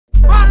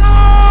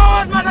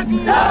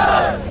While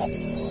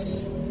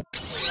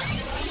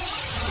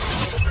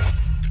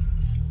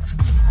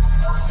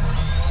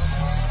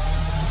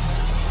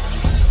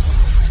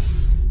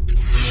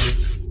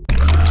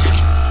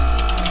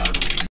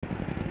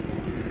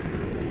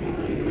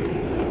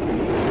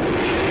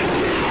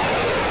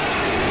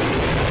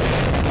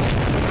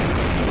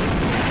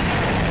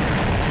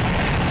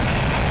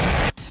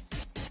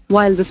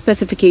the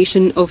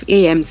specification of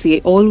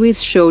AMCA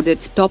always showed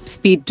its top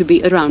speed to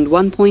be around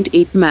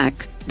 1.8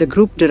 Mach, the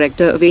Group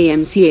Director of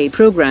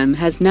AMCA-Program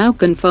has now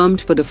confirmed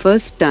for the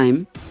first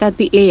time that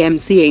the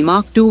AMCA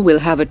Mach 2 will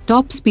have a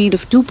top speed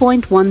of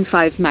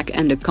 2.15 Mach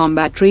and a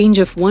combat range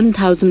of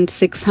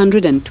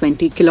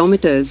 1,620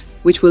 kilometers,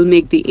 which will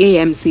make the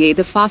AMCA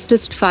the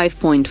fastest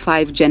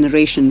 5.5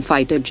 generation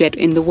fighter jet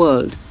in the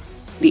world.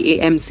 The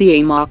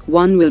AMCA Mach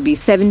 1 will be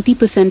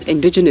 70%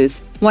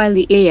 indigenous, while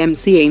the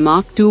AMCA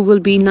Mach 2 will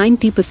be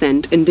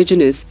 90%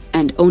 indigenous,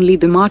 and only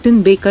the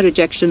Martin Baker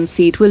ejection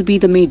seat will be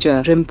the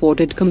major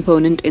imported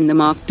component in the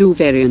Mach 2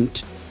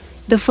 variant.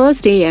 The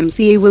first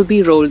AMCA will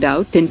be rolled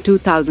out in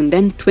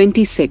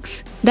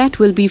 2026. That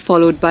will be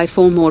followed by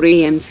 4 more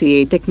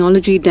AMCA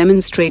technology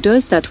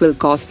demonstrators that will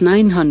cost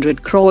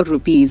 900 crore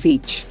rupees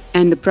each,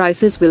 and the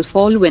prices will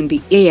fall when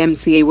the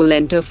AMCA will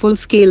enter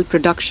full-scale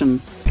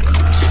production.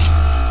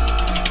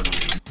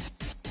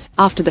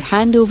 After the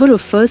handover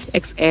of first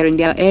ex-Air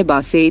India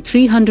Airbus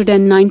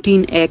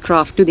A319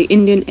 aircraft to the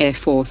Indian Air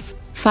Force,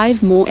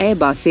 5 more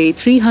Airbus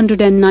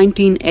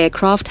A319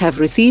 aircraft have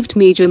received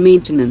major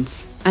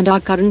maintenance and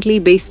are currently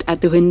based at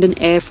the Hindan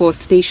Air Force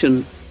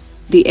Station.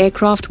 The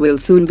aircraft will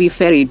soon be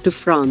ferried to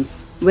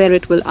France, where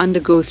it will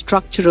undergo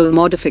structural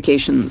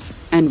modifications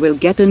and will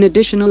get an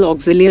additional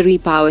auxiliary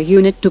power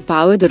unit to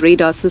power the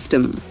radar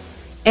system.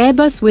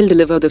 Airbus will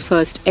deliver the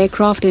first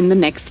aircraft in the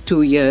next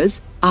 2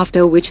 years,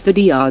 after which the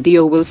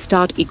DRDO will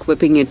start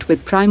equipping it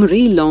with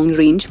primary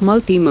long-range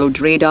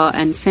multi-mode radar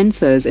and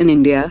sensors in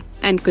India,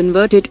 and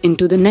convert it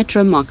into the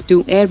Netra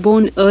MK2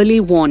 airborne early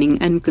warning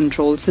and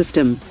control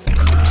system.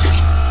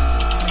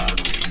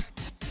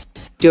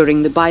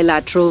 During the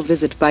bilateral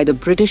visit by the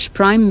British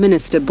Prime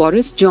Minister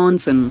Boris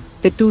Johnson,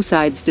 the two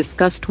sides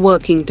discussed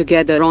working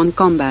together on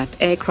combat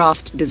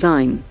aircraft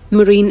design,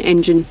 marine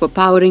engine for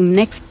powering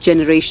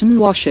next-generation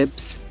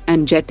warships,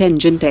 and jet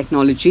engine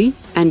technology,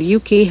 and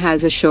UK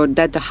has assured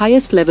that the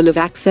highest level of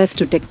access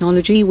to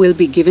technology will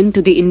be given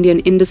to the Indian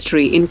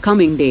industry in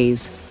coming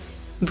days.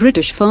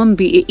 British firm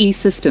BAE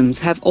Systems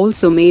have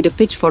also made a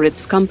pitch for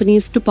its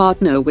companies to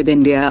partner with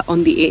India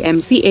on the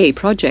AMCA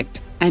project,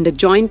 and a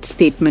joint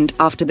statement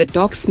after the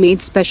talks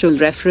made special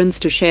reference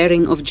to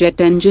sharing of jet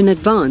engine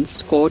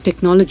advanced core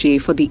technology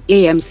for the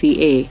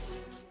AMCA.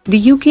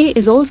 The UK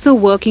is also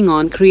working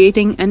on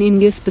creating an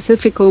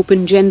India-specific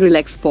open general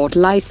export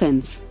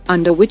license,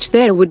 under which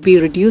there would be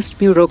reduced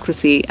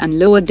bureaucracy and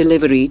lower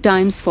delivery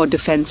times for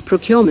defence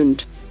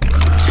procurement.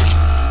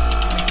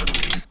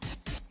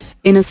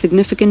 In a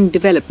significant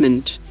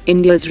development,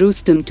 India's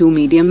Rustom-2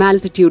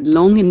 medium-altitude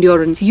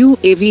long-endurance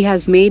UAV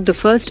has made the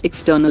first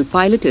external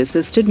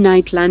pilot-assisted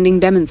night landing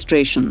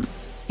demonstration.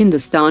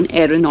 Hindustan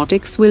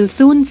Aeronautics will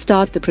soon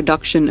start the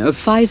production of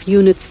 5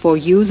 units for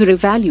user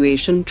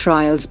evaluation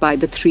trials by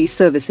the 3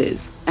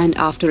 services, and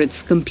after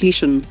its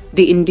completion,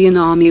 the Indian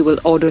Army will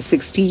order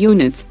 60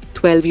 units,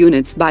 12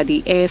 units by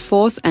the Air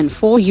Force and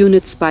 4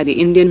 units by the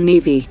Indian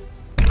Navy.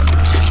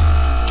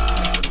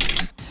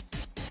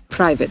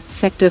 Private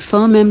sector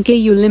firm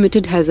MKU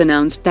Limited has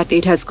announced that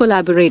it has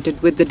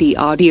collaborated with the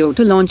DRDO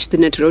to launch the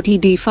Netro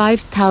TD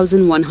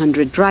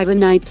 5100 driver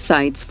night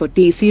sights for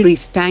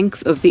T-series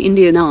tanks of the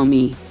Indian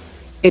Army.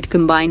 It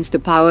combines the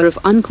power of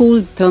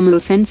uncooled thermal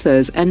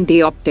sensors and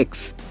day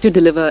optics to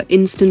deliver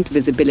instant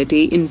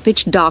visibility in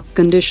pitch-dark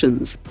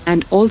conditions,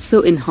 and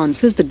also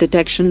enhances the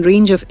detection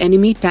range of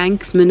enemy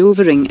tanks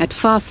maneuvering at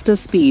faster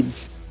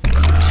speeds.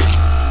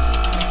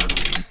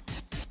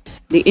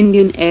 The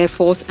Indian Air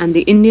Force and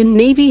the Indian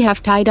Navy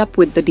have tied up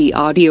with the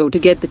DRDO to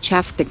get the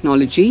Chaff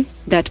technology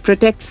that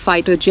protects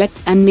fighter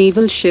jets and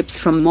naval ships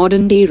from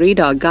modern-day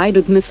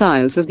radar-guided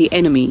missiles of the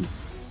enemy.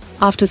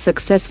 After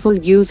successful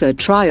user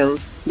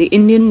trials, the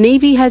Indian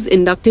Navy has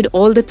inducted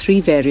all the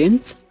 3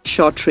 variants,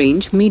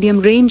 short-range,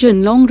 medium-range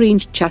and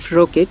long-range Chaff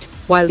rocket,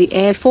 while the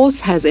Air Force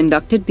has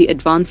inducted the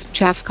advanced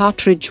Chaff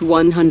cartridge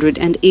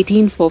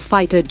 118 for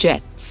fighter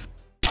jets.